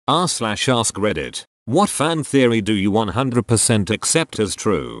r/ask Reddit. What fan theory do you 100% accept as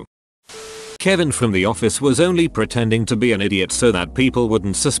true? Kevin from The Office was only pretending to be an idiot so that people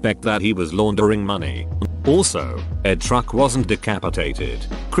wouldn't suspect that he was laundering money. Also, Ed Truck wasn't decapitated.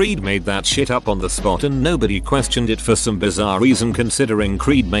 Creed made that shit up on the spot and nobody questioned it for some bizarre reason considering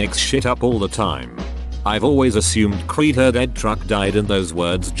Creed makes shit up all the time. I've always assumed Creed heard Ed Truck died and those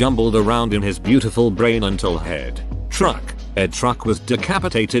words jumbled around in his beautiful brain until Ed Truck was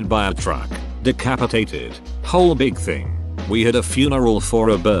decapitated by a truck. Decapitated. Whole big thing. We had a funeral for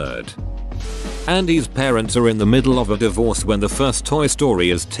a bird. Andy's parents are in the middle of a divorce when the first Toy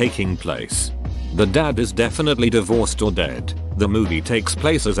Story is taking place. The dad is definitely divorced or dead. The movie takes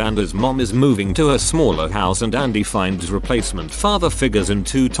place as Andy's mom is moving to a smaller house and Andy finds replacement father figures in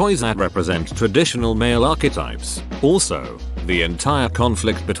 2 toys that represent traditional male archetypes. Also, the entire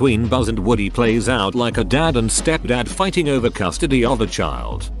conflict between Buzz and Woody plays out like a dad and stepdad fighting over custody of a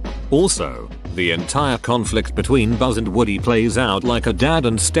child. Also, the entire conflict between Buzz and Woody plays out like a dad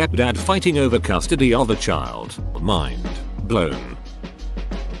and stepdad fighting over custody of a child. Mind blown.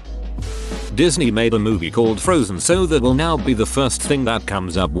 Disney made a movie called Frozen, so that will now be the first thing that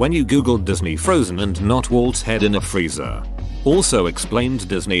comes up when you Google Disney Frozen and not Walt's head in a freezer. Also explained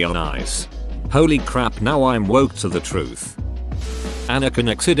Disney on Ice. Holy crap, now I'm woke to the truth. Anakin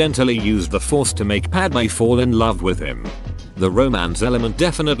accidentally used the Force to make Padme fall in love with him. The romance element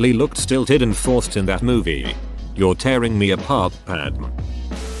definitely looked stilted and forced in that movie. You're tearing me apart, Padme.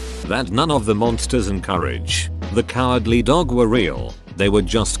 That none of the monsters in Courage, the Cowardly Dog were real. They were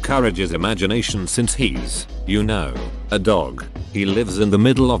just Courage's imagination since he's, you know, a dog. He lives in the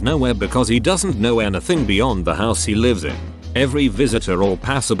middle of nowhere because he doesn't know anything beyond the house he lives in. Every visitor or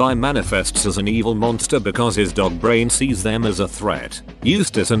passerby manifests as an evil monster because his dog brain sees them as a threat.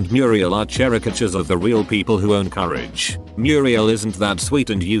 Eustace and Muriel are caricatures of the real people who own Courage. Muriel isn't that sweet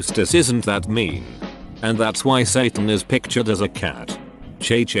and Eustace isn't that mean. And that's why Satan is pictured as a cat.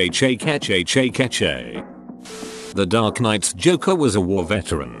 Che. The Dark Knight's Joker was a war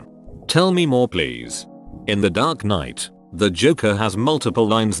veteran. Tell me more please. In The Dark Knight, the Joker has multiple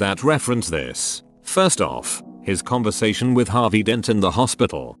lines that reference this. First off, his conversation with Harvey Dent in the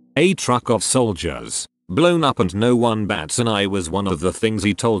hospital. A truck of soldiers, blown up and no one bats an eye was one of the things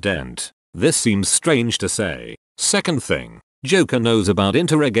he told Dent. This seems strange to say. Second thing, Joker knows about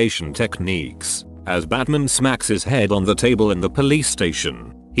interrogation techniques. As Batman smacks his head on the table in the police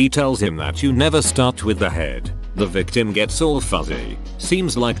station, he tells him that you never start with the head. The victim gets all fuzzy.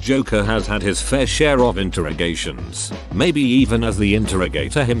 Seems like Joker has had his fair share of interrogations, maybe even as the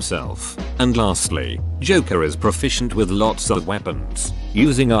interrogator himself. And lastly, Joker is proficient with lots of weapons,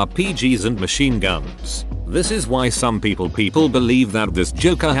 using RPGs and machine guns. This is why some people believe that this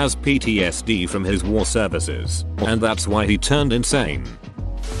Joker has PTSD from his war services, and that's why he turned insane.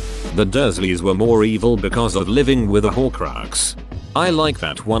 The Dursleys were more evil because of living with a Horcrux. I like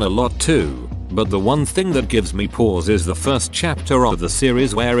that one a lot too. But the one thing that gives me pause is the first chapter of the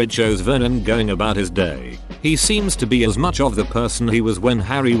series where it shows Vernon going about his day. He seems to be as much of the person he was when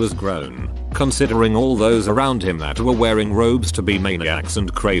Harry was grown, considering all those around him that were wearing robes to be maniacs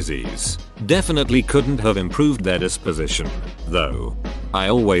and crazies. Definitely couldn't have improved their disposition, though. I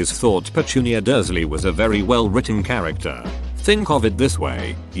always thought Petunia Dursley was a very well written character. Think of it this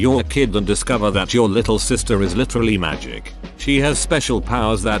way, you're a kid and discover that your little sister is literally magic. She has special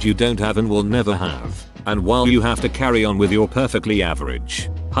powers that you don't have and will never have. And while you have to carry on with your perfectly average,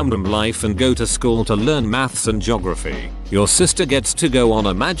 humdrum life and go to school to learn maths and geography, your sister gets to go on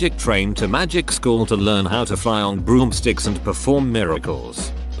a magic train to magic school to learn how to fly on broomsticks and perform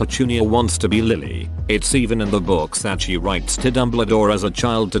miracles. Petunia wants to be Lily. It's even in the books that she writes to Dumbledore as a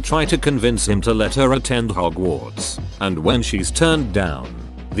child to try to convince him to let her attend Hogwarts. And when she's turned down,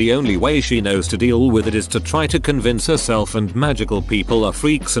 the only way she knows to deal with it is to try to convince herself and magical people are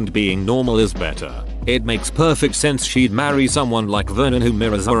freaks and being normal is better. It makes perfect sense she'd marry someone like Vernon who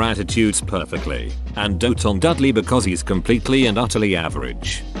mirrors her attitudes perfectly, and dote on Dudley because he's completely and utterly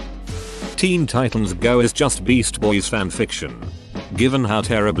average. Teen Titans Go is just Beast Boys fanfiction. Given how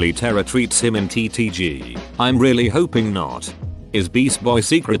terribly Terra treats him in TTG, I'm really hoping not. Is Beast Boy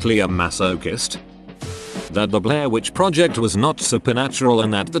secretly a masochist? That the Blair Witch Project was not supernatural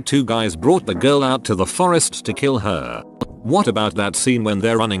and that the two guys brought the girl out to the forest to kill her. What about that scene when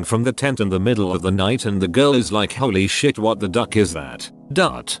they're running from the tent in the middle of the night and the girl is like, holy shit, what the duck is that?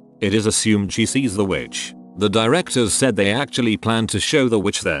 It is assumed she sees the witch. The directors said they actually planned to show the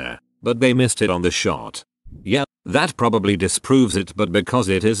witch there, but they missed it on the shot. Yeah, that probably disproves it, but because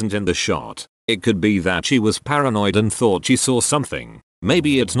it isn't in the shot, it could be that she was paranoid and thought she saw something.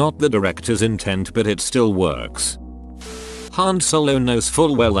 Maybe it's not the director's intent, but it still works. Han Solo knows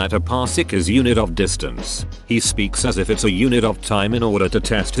full well that a parsec is unit of distance. He speaks as if it's a unit of time in order to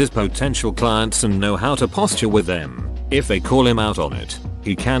test his potential clients and know how to posture with them. If they call him out on it,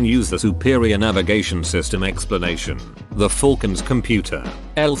 he can use the superior navigation system explanation. The Falcon's computer,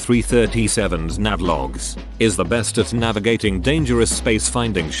 L337's navlogs, is the best at navigating dangerous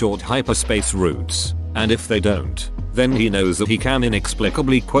space-finding short hyperspace routes, and if they don't, then he knows that he can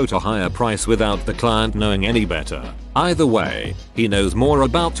inexplicably quote a higher price without the client knowing any better. Either way, he knows more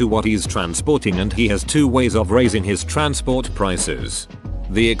about what he's transporting, and he has two ways of raising his transport prices.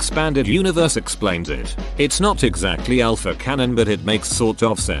 The expanded universe explains it. It's not exactly alpha canon, but it makes sort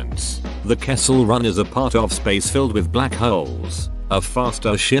of sense. The Kessel Run is a part of space filled with black holes. A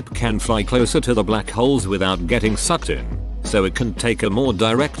faster ship can fly closer to the black holes without getting sucked in, so it can take a more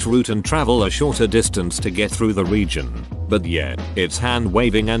direct route and travel a shorter distance to get through the region. But yet, it's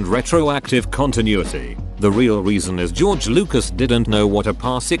hand-waving and retroactive continuity. The real reason is George Lucas didn't know what a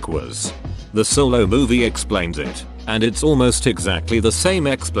parsec was. The Solo movie explains it, and it's almost exactly the same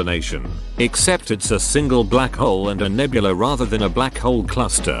explanation, except it's a single black hole and a nebula rather than a black hole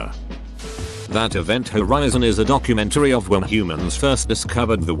cluster. That Event Horizon is a documentary of when humans first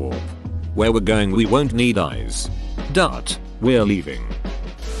discovered the warp. Where we're going we won't need eyes. We're leaving.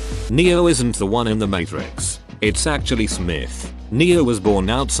 Neo isn't the one in the Matrix. It's actually Smith. Neo was born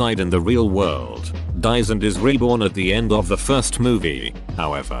outside in the real world, dies and is reborn at the end of the first movie.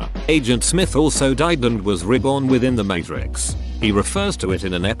 However, Agent Smith also died and was reborn within the Matrix. He refers to it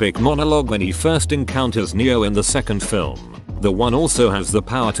in an epic monologue when he first encounters Neo in the second film. The one also has the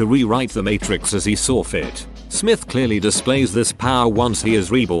power to rewrite the Matrix as he saw fit. Smith clearly displays this power once he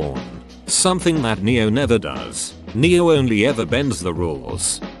is reborn, something that Neo never does. Neo only ever bends the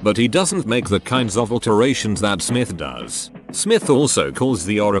rules, but he doesn't make the kinds of alterations that Smith does. Smith also calls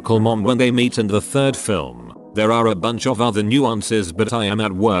the Oracle Mom when they meet in the third film. There are a bunch of other nuances, but I am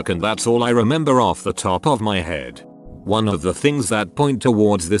at work and that's all I remember off the top of my head. One of the things that point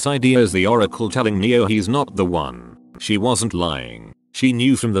towards this idea is the Oracle telling Neo he's not the one. She wasn't lying. She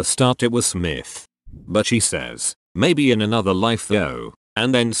knew from the start it was Smith. But she says, maybe in another life though,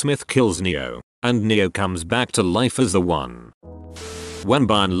 and then Smith kills Neo, and Neo comes back to life as the one. When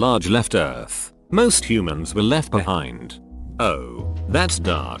by and large left Earth, most humans were left behind. Oh, that's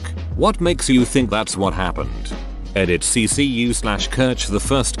dark. What makes you think that's what happened? Edit CCU/Kirch. The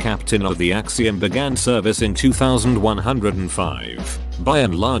first captain of the Axiom began service in 2105. By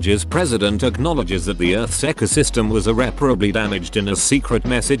and large, his president acknowledges that the Earth's ecosystem was irreparably damaged in a secret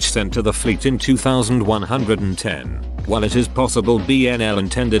message sent to the fleet in 2110. While it is possible BNL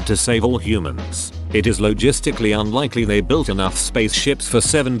intended to save all humans, it is logistically unlikely they built enough spaceships for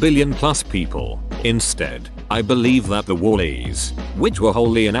 7 billion plus people. Instead, I believe that the Wallies, which were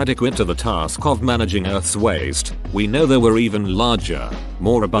wholly inadequate to the task of managing Earth's waste, we know there were even larger,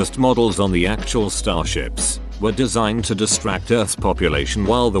 more robust models on the actual starships, were designed to distract Earth's population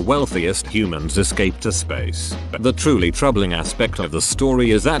while the wealthiest humans escaped to space. The truly troubling aspect of the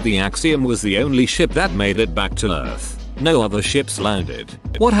story is that the Axiom was the only ship that made it back to Earth. No other ships landed.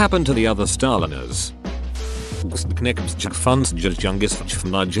 What happened to the other Starliners?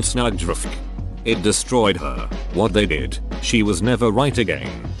 It destroyed her. What they did, she was never right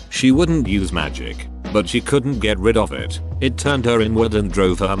again. She wouldn't use magic, but she couldn't get rid of it. It turned her inward and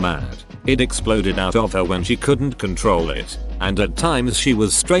drove her mad. It exploded out of her when she couldn't control it, and at times she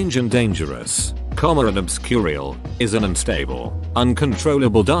was strange and dangerous. And Obscurial is an unstable,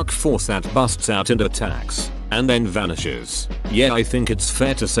 uncontrollable dark force that busts out and attacks, and then vanishes. Yeah, I think it's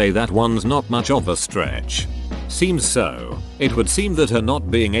fair to say that one's not much of a stretch. Seems so. It would seem that her not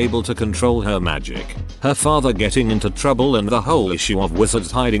being able to control her magic, her father getting into trouble, and the whole issue of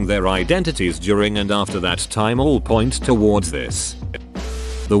wizards hiding their identities during and after that time all point towards this.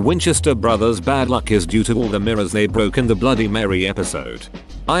 The Winchester brothers' bad luck is due to all the mirrors they broke in the Bloody Mary episode.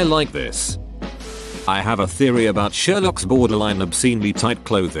 I like this. I have a theory about Sherlock's borderline obscenely tight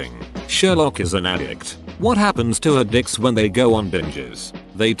clothing. Sherlock is an addict. What happens to addicts when they go on binges?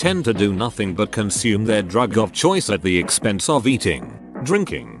 They tend to do nothing but consume their drug of choice at the expense of eating,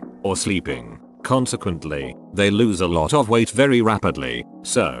 drinking, or sleeping. Consequently, they lose a lot of weight very rapidly.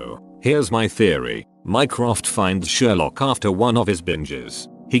 So, here's my theory. Mycroft finds Sherlock after one of his binges.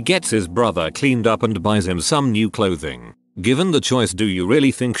 He gets his brother cleaned up and buys him some new clothing. Given the choice, do you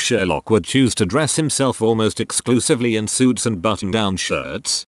really think Sherlock would choose to dress himself almost exclusively in suits and button-down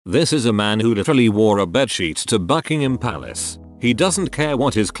shirts? This is a man who literally wore a bedsheet to Buckingham Palace. He doesn't care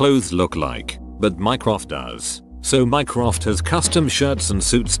what his clothes look like, but Mycroft does. So Mycroft has custom shirts and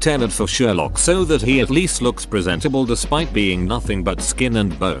suits tailored for Sherlock so that he at least looks presentable despite being nothing but skin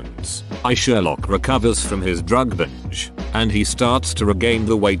and bones. Sherlock recovers from his drug binge, and he starts to regain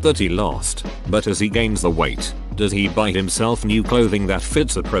the weight that he lost. But as he gains the weight, does he buy himself new clothing that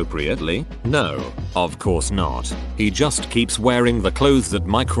fits appropriately? No, of course not. He just keeps wearing the clothes that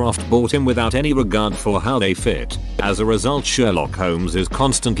Mycroft bought him without any regard for how they fit. As a result, Sherlock Holmes is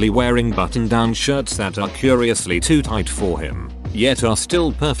constantly wearing button-down shirts that are curiously too tight for him, yet are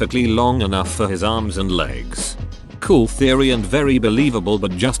still perfectly long enough for his arms and legs. Cool theory and very believable,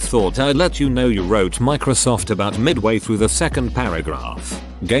 but just thought I'd let you know you wrote Microsoft about midway through the second paragraph.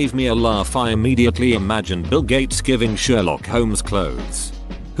 Gave me a laugh. I immediately imagined Bill Gates giving Sherlock Holmes clothes.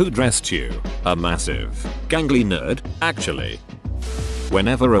 Who dressed you? A massive, gangly nerd, actually.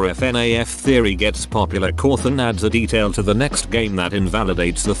 Whenever a FNAF theory gets popular, Cawthon adds a detail to the next game that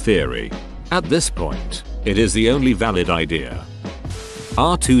invalidates the theory. At this point, it is the only valid idea.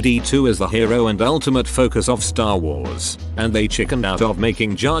 R2-D2 is the hero and ultimate focus of Star Wars, and they chickened out of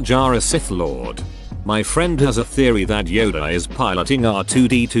making Jar Jar a Sith Lord. My friend has a theory that Yoda is piloting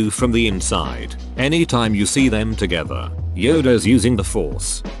R2-D2 from the inside. Anytime you see them together, Yoda's using the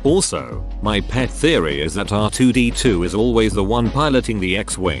Force. Also, my pet theory is that R2-D2 is always the one piloting the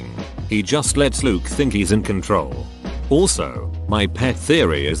X-Wing. He just lets Luke think he's in control. Also, my pet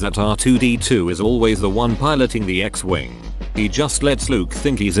theory is that R2-D2 is always the one piloting the X-Wing. He just lets Luke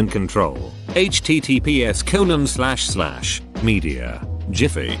think he's in control. https://media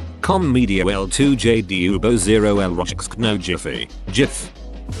Jiffy com media L2JDUBO 0L Rochexk no Jiffy GIF.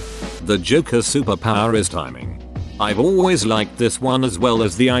 The Joker's superpower is timing. I've always liked this one, as well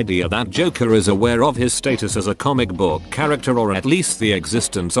as the idea that Joker is aware of his status as a comic book character, or at least the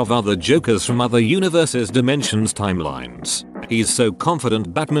existence of other Jokers from other universes, dimensions, timelines. He's so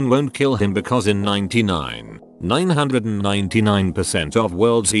confident Batman won't kill him because in 999% of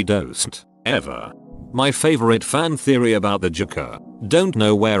worlds he don't ever. My favorite fan theory about the Joker, don't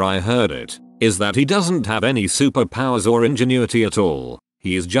know where I heard it, is that he doesn't have any superpowers or ingenuity at all.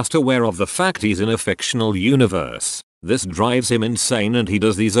 He is just aware of the fact he's in a fictional universe. This drives him insane, and he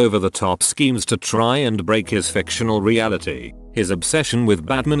does these over-the-top schemes to try and break his fictional reality. His obsession with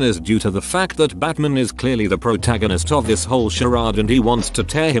Batman is due to the fact that Batman is clearly the protagonist of this whole charade, and he wants to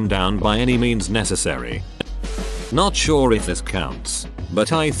tear him down by any means necessary. Not sure if this counts,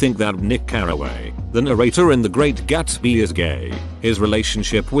 but I think that Nick Carraway, the narrator in The Great Gatsby, is gay. His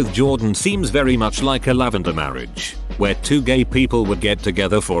relationship with Jordan seems very much like a lavender marriage, where two gay people would get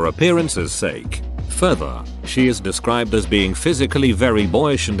together for appearance's sake. Further, she is described as being physically very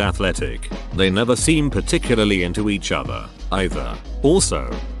boyish and athletic. They never seem particularly into each other, either. Also,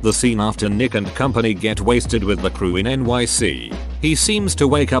 the scene after Nick and company get wasted with the crew in NYC, he seems to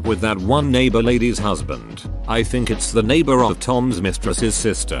wake up with that one neighbor lady's husband. I think it's the neighbor of Tom's mistress's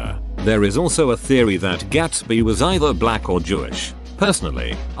sister. There is also a theory that Gatsby was either black or Jewish.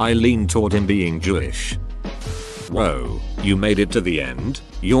 Personally, I lean toward him being Jewish. Whoa, you made it to the end?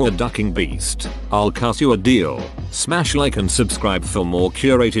 You're a ducking beast. I'll cut you a deal. Smash like and subscribe for more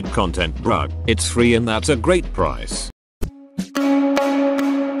curated content, bruh. It's free and that's a great price.